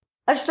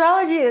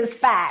Astrology is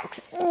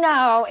facts.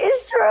 No,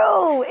 it's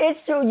true.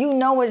 It's true. You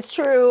know it's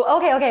true.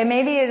 Okay.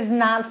 Maybe it's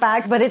not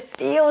facts, but it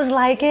feels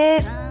like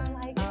it.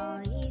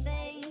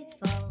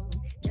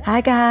 Hi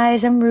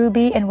guys, I'm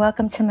Ruby and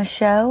welcome to my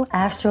show,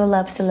 Astro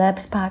Love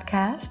Celebs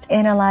podcast,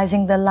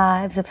 analyzing the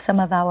lives of some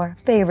of our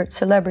favorite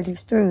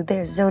celebrities through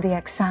their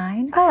zodiac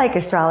sign. I like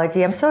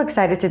astrology. I'm so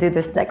excited to do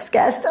this next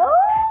guest. Oh!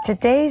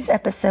 Today's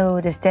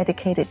episode is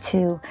dedicated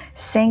to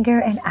singer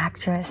and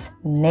actress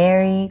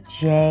Mary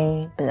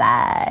J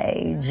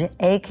Blige,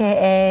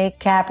 aka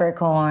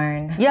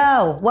Capricorn.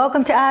 Yo,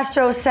 welcome to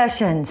Astro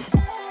Sessions.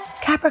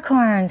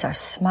 Capricorns are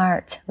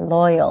smart,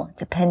 loyal,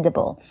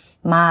 dependable,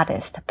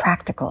 modest,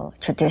 practical,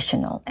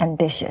 traditional,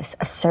 ambitious,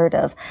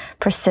 assertive,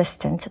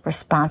 persistent,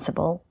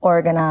 responsible,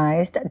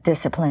 organized,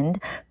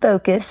 disciplined,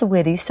 focused,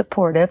 witty,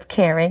 supportive,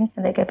 caring,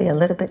 and they could be a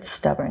little bit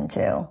stubborn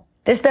too.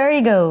 The story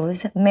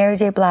goes, Mary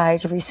J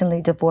Blige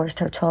recently divorced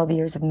her 12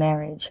 years of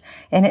marriage.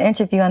 In an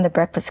interview on The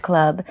Breakfast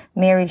Club,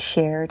 Mary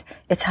shared,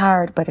 "It's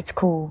hard, but it's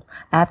cool.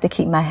 I have to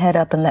keep my head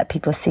up and let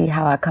people see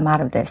how I come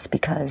out of this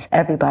because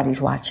everybody's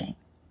watching."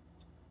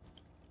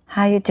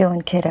 How you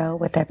doing, kiddo,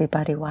 with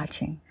everybody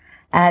watching?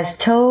 As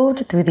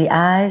told through the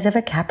eyes of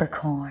a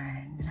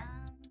Capricorn.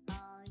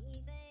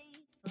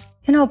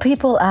 You know,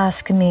 people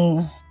ask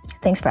me,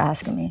 thanks for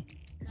asking me.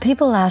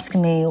 People ask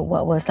me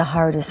what was the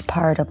hardest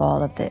part of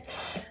all of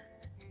this.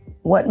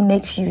 What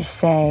makes you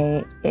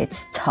say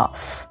it's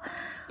tough?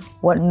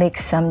 What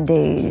makes some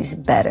days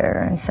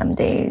better and some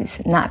days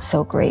not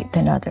so great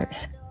than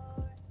others?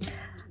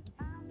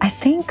 I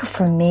think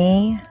for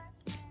me,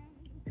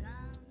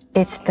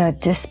 it's the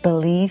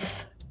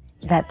disbelief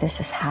that this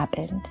has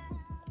happened.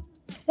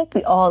 I think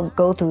we all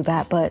go through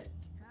that, but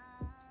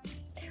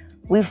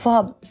we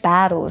fought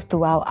battles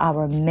throughout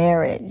our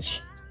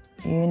marriage.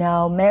 You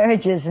know,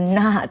 marriage is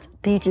not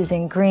peaches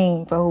and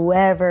cream for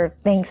whoever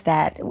thinks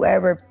that,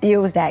 whoever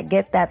feels that,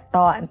 get that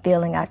thought and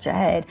feeling out your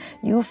head.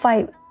 You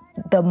fight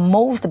the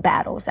most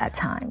battles at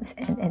times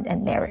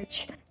in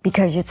marriage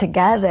because you're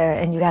together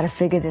and you got to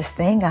figure this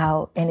thing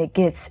out, and it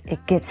gets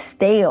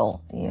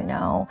stale, you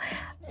know.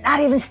 Not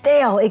even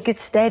stale, it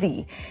gets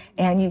steady,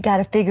 and you got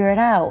to figure it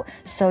out.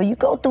 So you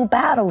go through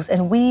battles,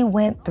 and we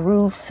went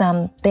through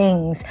some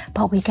things,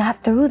 but we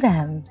got through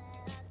them.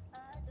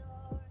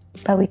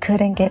 But we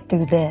couldn't get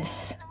through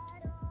this.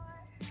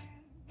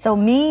 So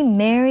me,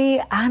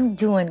 Mary, I'm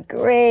doing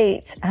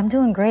great. I'm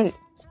doing great.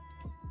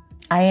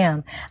 I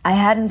am. I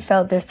hadn't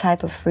felt this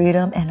type of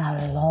freedom in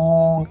a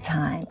long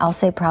time. I'll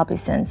say probably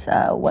since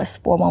was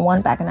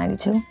 411 back in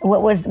 92.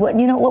 What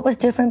was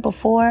different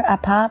before I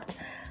popped?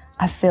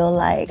 I feel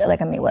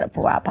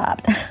before I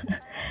popped,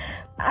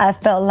 I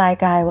felt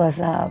like I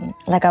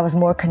was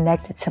more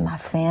connected to my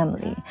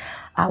family.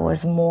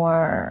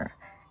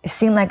 It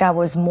seemed like I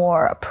was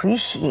more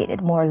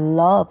appreciated, more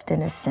loved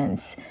in a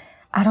sense.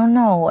 I don't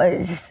know.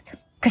 It's just,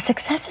 cause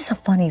success is a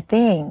funny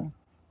thing.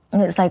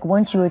 And it's like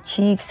once you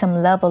achieve some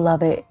level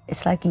of it,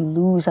 it's like you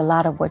lose a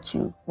lot of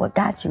what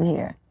got you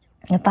here.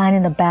 And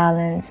finding the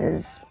balance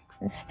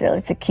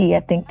it's a key.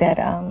 I think that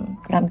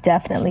I'm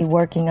definitely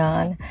working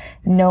on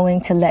knowing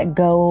to let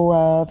go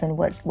of and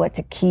what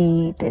to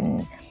keep.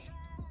 And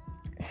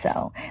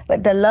so,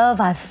 but the love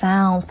I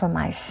found for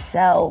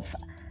myself,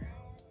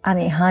 I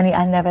mean, honey,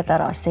 I never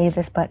thought I'd say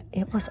this, but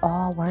it was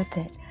all worth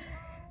it.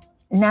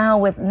 Now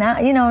with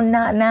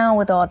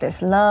all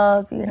this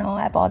love, you know,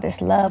 I have all this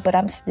love, but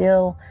I'm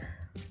still,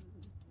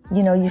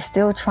 you know, you're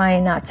still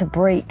trying not to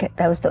break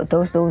those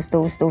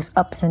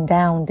ups and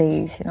down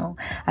days, you know.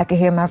 I can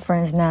hear my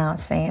friends now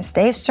saying,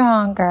 "Stay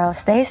strong, girl,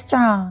 stay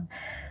strong."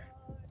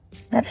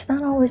 That's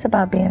not always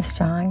about being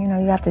strong. You know,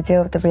 you have to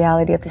deal with the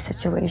reality of the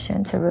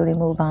situation to really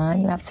move on.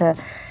 You have to,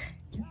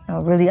 you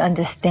know, really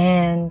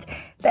understand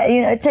that,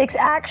 you know, it takes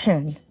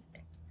action,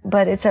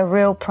 but it's a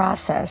real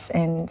process.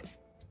 And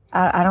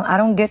I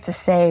don't get to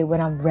say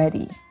when I'm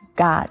ready.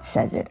 God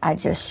says it. I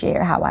just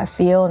share how I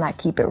feel, and I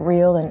keep it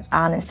real and as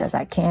honest as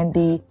I can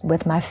be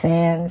with my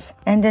fans.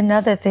 And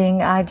another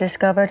thing, I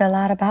discovered a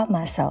lot about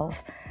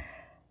myself.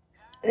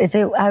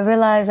 I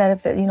realized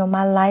that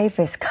my life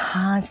is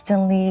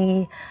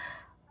constantly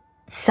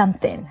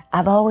something.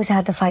 I've always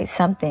had to fight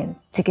something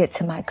to get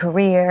to my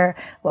career,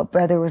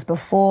 whether it was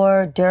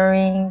before,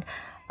 during,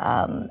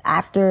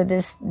 after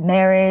this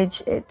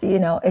marriage.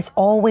 It's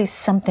always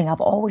something. I've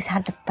always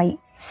had to fight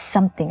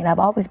something, and I've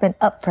always been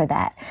up for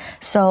that.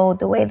 So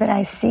the way that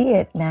I see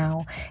it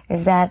now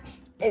is that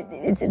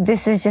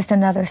this is just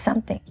another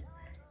something.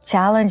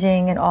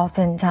 Challenging and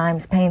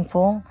oftentimes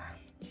painful,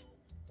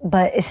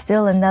 but it's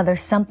still another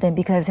something,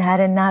 because had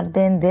it not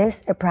been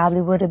this, it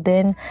probably would have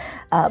been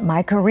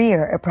my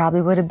career. It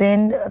probably would have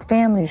been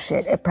family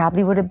shit. It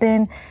probably would have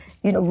been,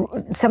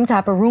 some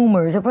type of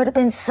rumors. It would have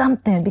been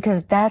something,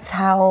 because that's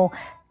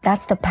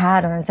the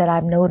patterns that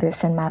I've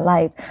noticed in my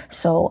life.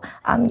 So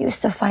I'm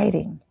used to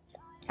fighting.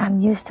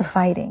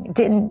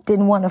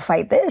 Didn't want to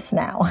fight this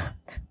now.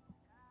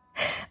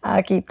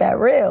 I'll keep that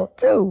real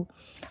too.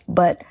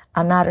 But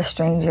I'm not a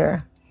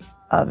stranger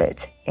of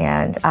it.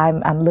 And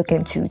I'm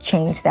looking to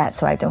change that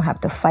so I don't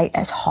have to fight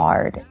as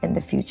hard in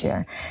the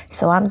future.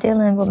 So I'm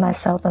dealing with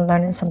myself and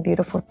learning some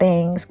beautiful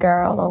things,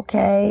 girl,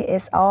 okay?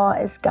 It's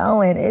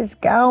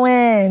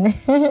going.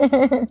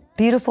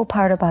 Beautiful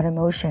part about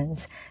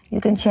emotions.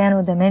 You can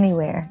channel them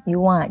anywhere you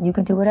want. You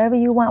can do whatever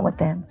you want with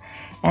them.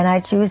 And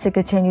I choose to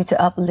continue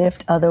to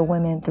uplift other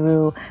women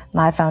through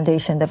my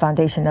foundation, the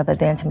foundation of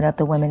advancement of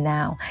the women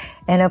now.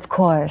 And of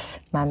course,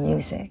 my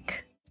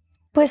music.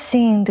 Was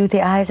seen through the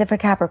eyes of a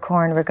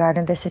Capricorn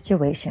regarding the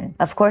situation.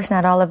 Of course,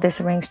 not all of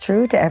this rings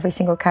true to every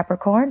single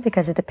Capricorn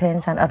because it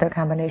depends on other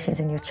combinations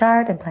in your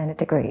chart and planet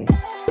degrees.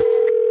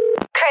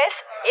 Chris,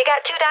 you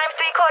got 2 dimes,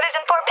 3 quarters,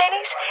 and 4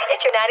 pennies?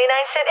 It's your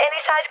 99-cent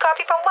any size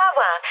coffee from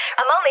Wawa.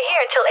 I'm only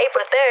here until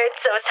April 3rd,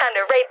 so it's time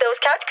to raid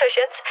those couch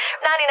cushions.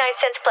 99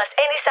 cents plus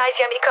any size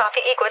yummy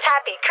coffee equals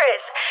happy.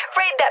 Chris,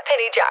 raid that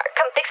penny jar.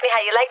 Come fix me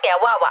how you like me at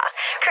Wawa.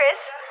 Chris,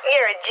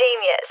 you're a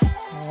genius.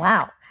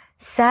 Wow.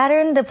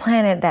 Saturn, the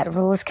planet that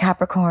rules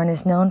Capricorn,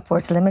 is known for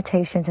its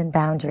limitations and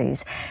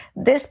boundaries.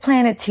 This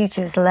planet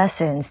teaches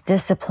lessons,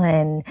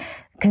 discipline,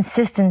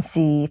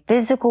 consistency,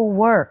 physical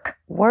work,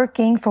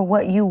 working for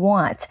what you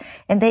want.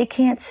 And they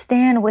can't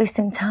stand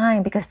wasting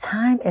time because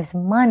time is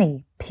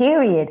money,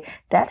 period.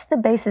 That's the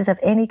basis of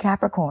any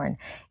Capricorn.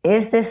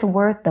 Is this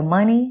worth the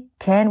money?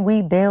 Can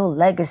we build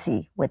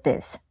legacy with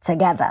this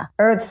together?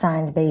 Earth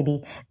signs,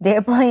 baby.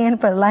 Their plan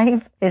for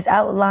life is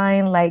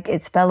outlined like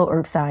its fellow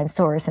earth signs,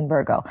 Taurus and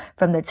Virgo.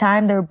 From the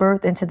time they're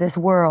birthed into this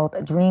world,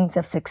 dreams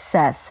of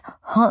success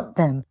haunt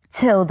them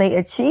till they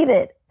achieve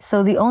it.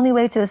 So the only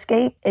way to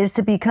escape is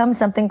to become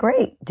something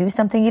great, do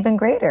something even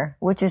greater,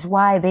 which is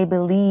why they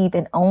believe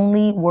in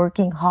only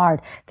working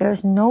hard.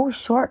 There's no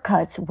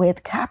shortcuts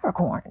with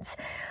Capricorns.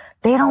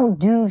 They don't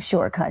do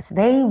shortcuts.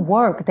 They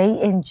work.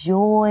 They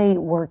enjoy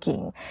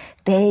working.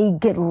 They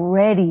get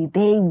ready.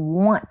 They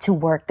want to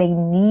work. They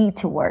need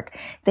to work.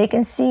 They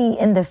can see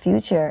in the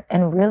future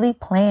and really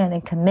plan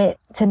and commit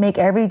to make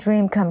every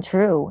dream come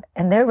true.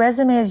 And their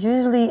resume is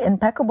usually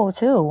impeccable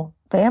too.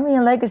 Family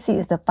and legacy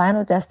is the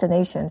final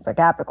destination for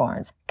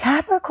Capricorns.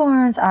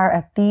 Capricorns are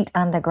a feet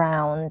on the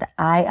ground,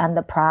 eye on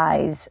the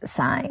prize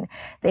sign.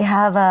 They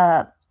have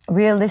a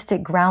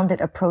realistic,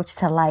 grounded approach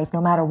to life no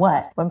matter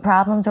what. When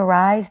problems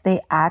arise,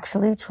 they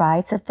actually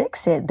try to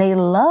fix it. They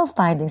love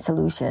finding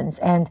solutions.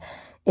 And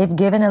if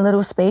given a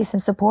little space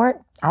and support,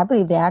 I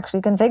believe they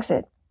actually can fix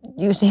it,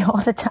 usually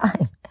all the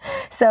time.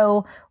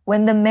 So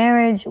when the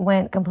marriage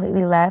went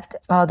completely left,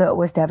 although it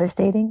was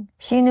devastating,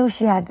 she knew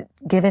she had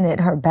given it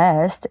her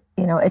best.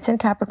 You know, it's in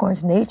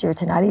Capricorn's nature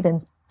to not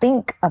even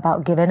think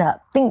about giving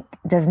up. Think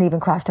doesn't even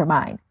cross her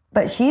mind.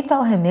 But she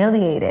felt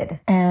humiliated,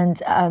 and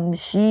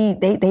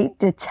they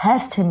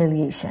detest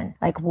humiliation.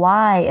 Like,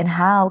 why and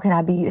how can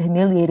I be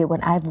humiliated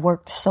when I've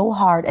worked so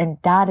hard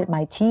and dotted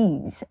my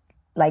T's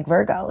like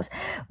Virgos?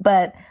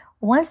 But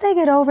once they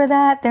get over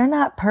that, they're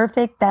not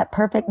perfect. That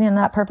perfect,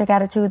 not perfect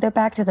attitude. They're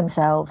back to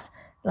themselves.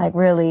 Like,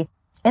 really.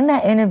 In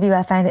that interview,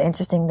 I find it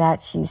interesting that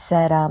she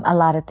said a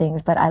lot of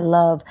things, but I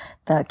love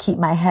the keep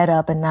my head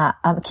up and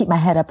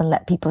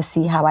let people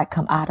see how I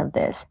come out of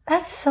this.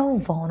 That's so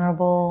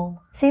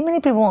vulnerable. See, many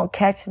people won't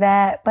catch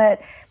that,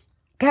 but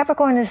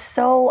Capricorn is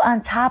so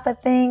on top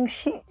of things.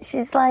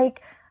 She's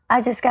like,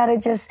 I just gotta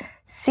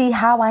see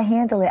how I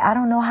handle it. I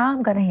don't know how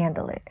I'm gonna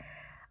handle it.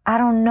 I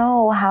don't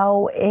know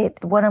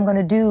what I'm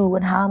gonna do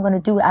and how I'm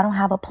gonna do it. I don't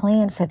have a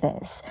plan for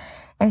this.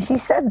 And she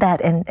said that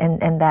in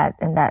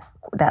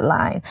that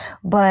line.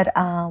 But,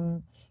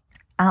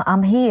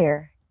 I'm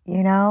here,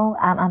 you know,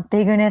 I'm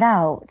figuring it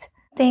out.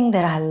 Thing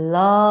that I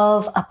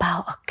love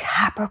about a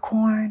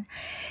Capricorn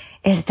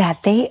is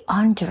that they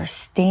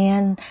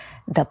understand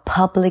the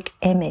public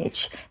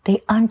image.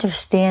 They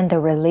understand the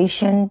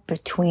relation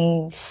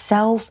between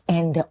self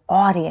and the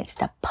audience,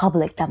 the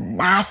public, the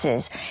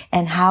masses,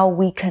 and how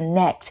we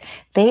connect.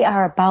 They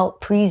are about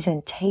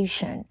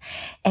presentation.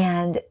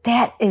 And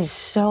that is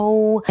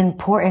so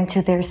important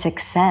to their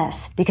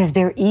success because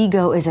their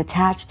ego is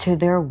attached to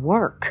their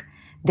work.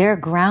 They're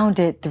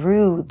grounded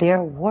through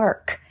their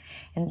work.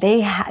 And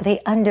they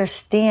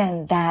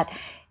understand that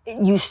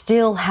you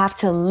still have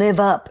to live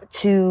up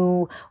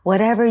to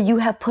whatever you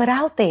have put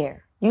out there.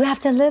 You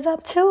have to live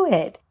up to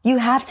it. You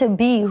have to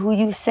be who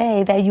you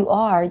say that you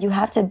are. You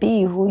have to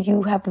be who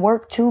you have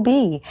worked to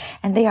be.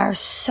 And they are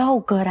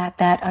so good at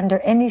that under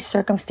any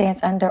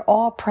circumstance, under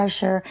all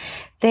pressure.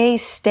 They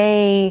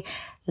stay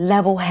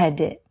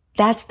level-headed.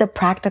 That's the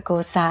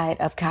practical side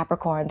of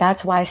Capricorn.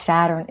 That's why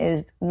Saturn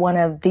is one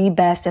of the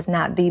best, if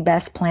not the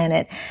best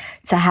planet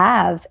to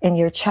have in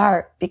your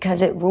chart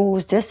because it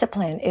rules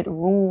discipline. It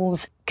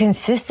rules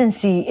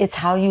consistency. It's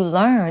how you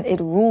learn. It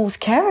rules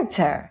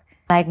character.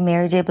 Like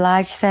Mary J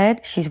Blige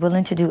said, she's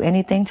willing to do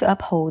anything to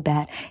uphold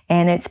that.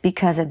 And it's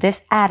because of this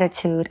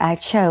attitude I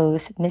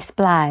chose Miss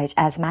Blige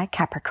as my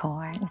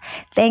Capricorn.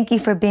 Thank you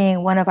for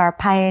being one of our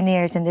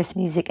pioneers in this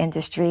music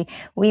industry.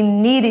 We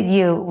needed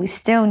you. We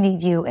still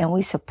need you. And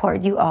we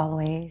support you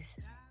always.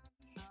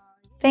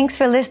 Thanks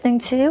for listening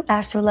to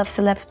Astro Love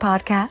Celebs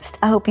podcast.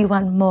 I hope you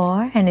want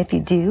more. And if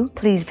you do,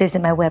 please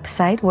visit my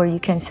website where you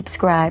can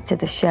subscribe to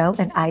the show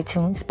in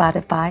iTunes,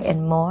 Spotify,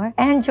 and more.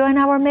 And join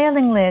our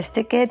mailing list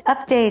to get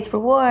updates,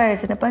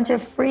 rewards, and a bunch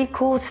of free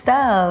cool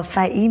stuff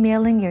by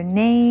emailing your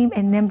name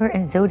and number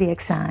and zodiac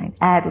sign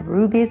at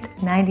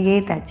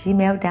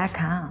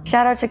rubith98@gmail.com.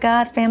 Shout out to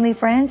God, family,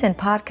 friends, and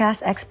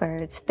podcast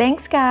experts.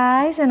 Thanks,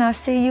 guys, and I'll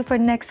see you for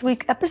next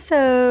week's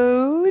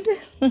episode.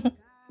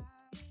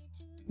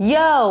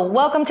 Yo,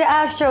 welcome to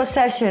Astro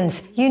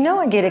Sessions. You know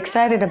I get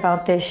excited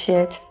about this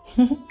shit.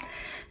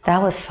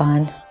 That was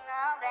fun.